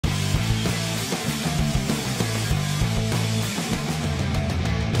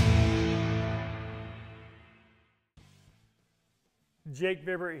Jake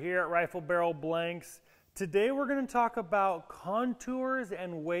Vibbert here at Rifle Barrel Blanks. Today we're going to talk about contours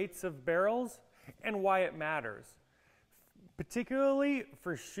and weights of barrels and why it matters, particularly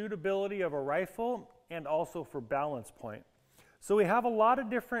for shootability of a rifle and also for balance point. So we have a lot of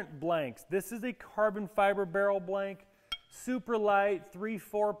different blanks. This is a carbon fiber barrel blank, super light,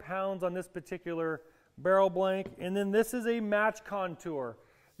 3-4 pounds on this particular barrel blank. And then this is a match contour.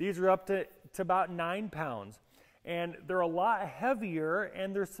 These are up to about 9 pounds. And they're a lot heavier,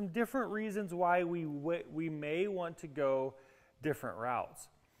 and there's some different reasons why we may want to go different routes.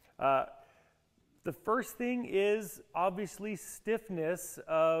 The first thing is obviously stiffness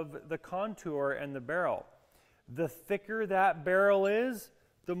of the contour and the barrel. The thicker that barrel is,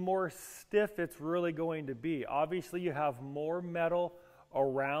 the more stiff it's really going to be. Obviously, you have more metal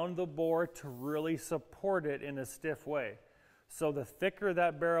around the bore to really support it in a stiff way. So the thicker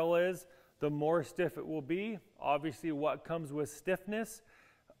that barrel is, the more stiff it will be. Obviously, what comes with stiffness?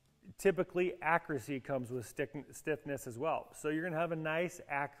 Typically, accuracy comes with stiffness as well. So you're going to have a nice,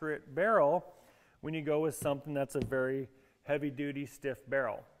 accurate barrel when you go with something that's a very heavy-duty, stiff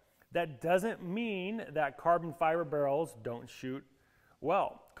barrel. That doesn't mean that carbon fiber barrels don't shoot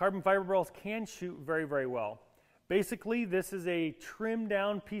well. Carbon fiber barrels can shoot very, very well. Basically, this is a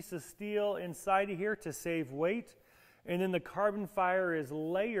trimmed-down piece of steel inside of here to save weight, and then the carbon fiber is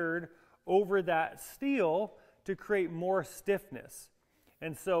layered over that steel to create more stiffness.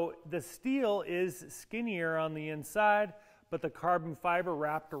 And so the steel is skinnier on the inside, but the carbon fiber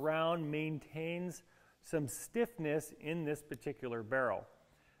wrapped around maintains some stiffness in this particular barrel.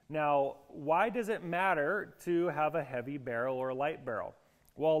 Now, why does it matter to have a heavy barrel or a light barrel?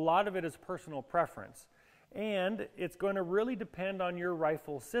 Well, a lot of it is personal preference, and it's going to really depend on your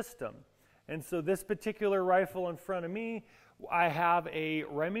rifle system. And so this particular rifle in front of me, I have a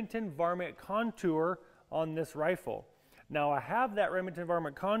Remington varmint contour on this rifle. Now I have that Remington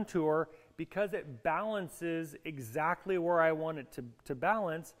varmint contour because it balances exactly where I want it to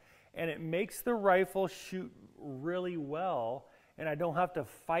balance, and it makes the rifle shoot really well, and I don't have to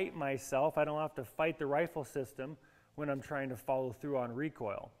fight myself. I don't have to fight the rifle system when I'm trying to follow through on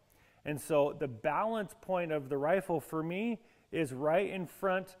recoil. And so the balance point of the rifle for me is right in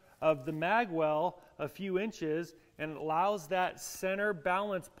front of the mag well a few inches, and it allows that center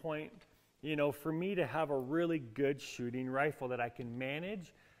balance point, for me to have a really good shooting rifle that I can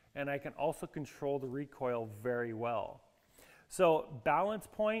manage, and I can also control the recoil very well. So balance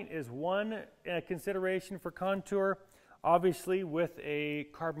point is one consideration for contour. Obviously, with a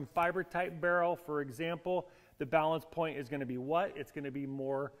carbon fiber type barrel, for example, the balance point is going to be what? It's going to be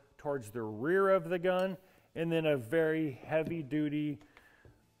more towards the rear of the gun, and then a very heavy duty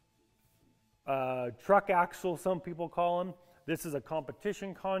truck axle, some people call them. This is a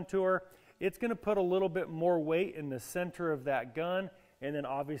competition contour. It's going to put a little bit more weight in the center of that gun, and then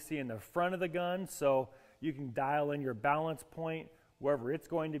obviously in the front of the gun, so you can dial in your balance point wherever it's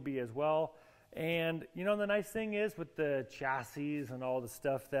going to be as well. And the nice thing is with the chassis and all the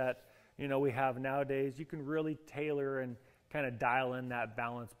stuff that we have nowadays, you can really tailor and kind of dial in that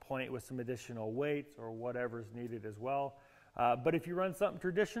balance point with some additional weights or whatever's needed as well. But if you run something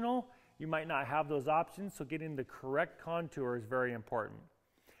traditional, you might not have those options, so getting the correct contour is very important.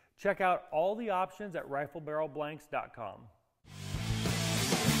 Check out all the options at riflebarrelblanks.com.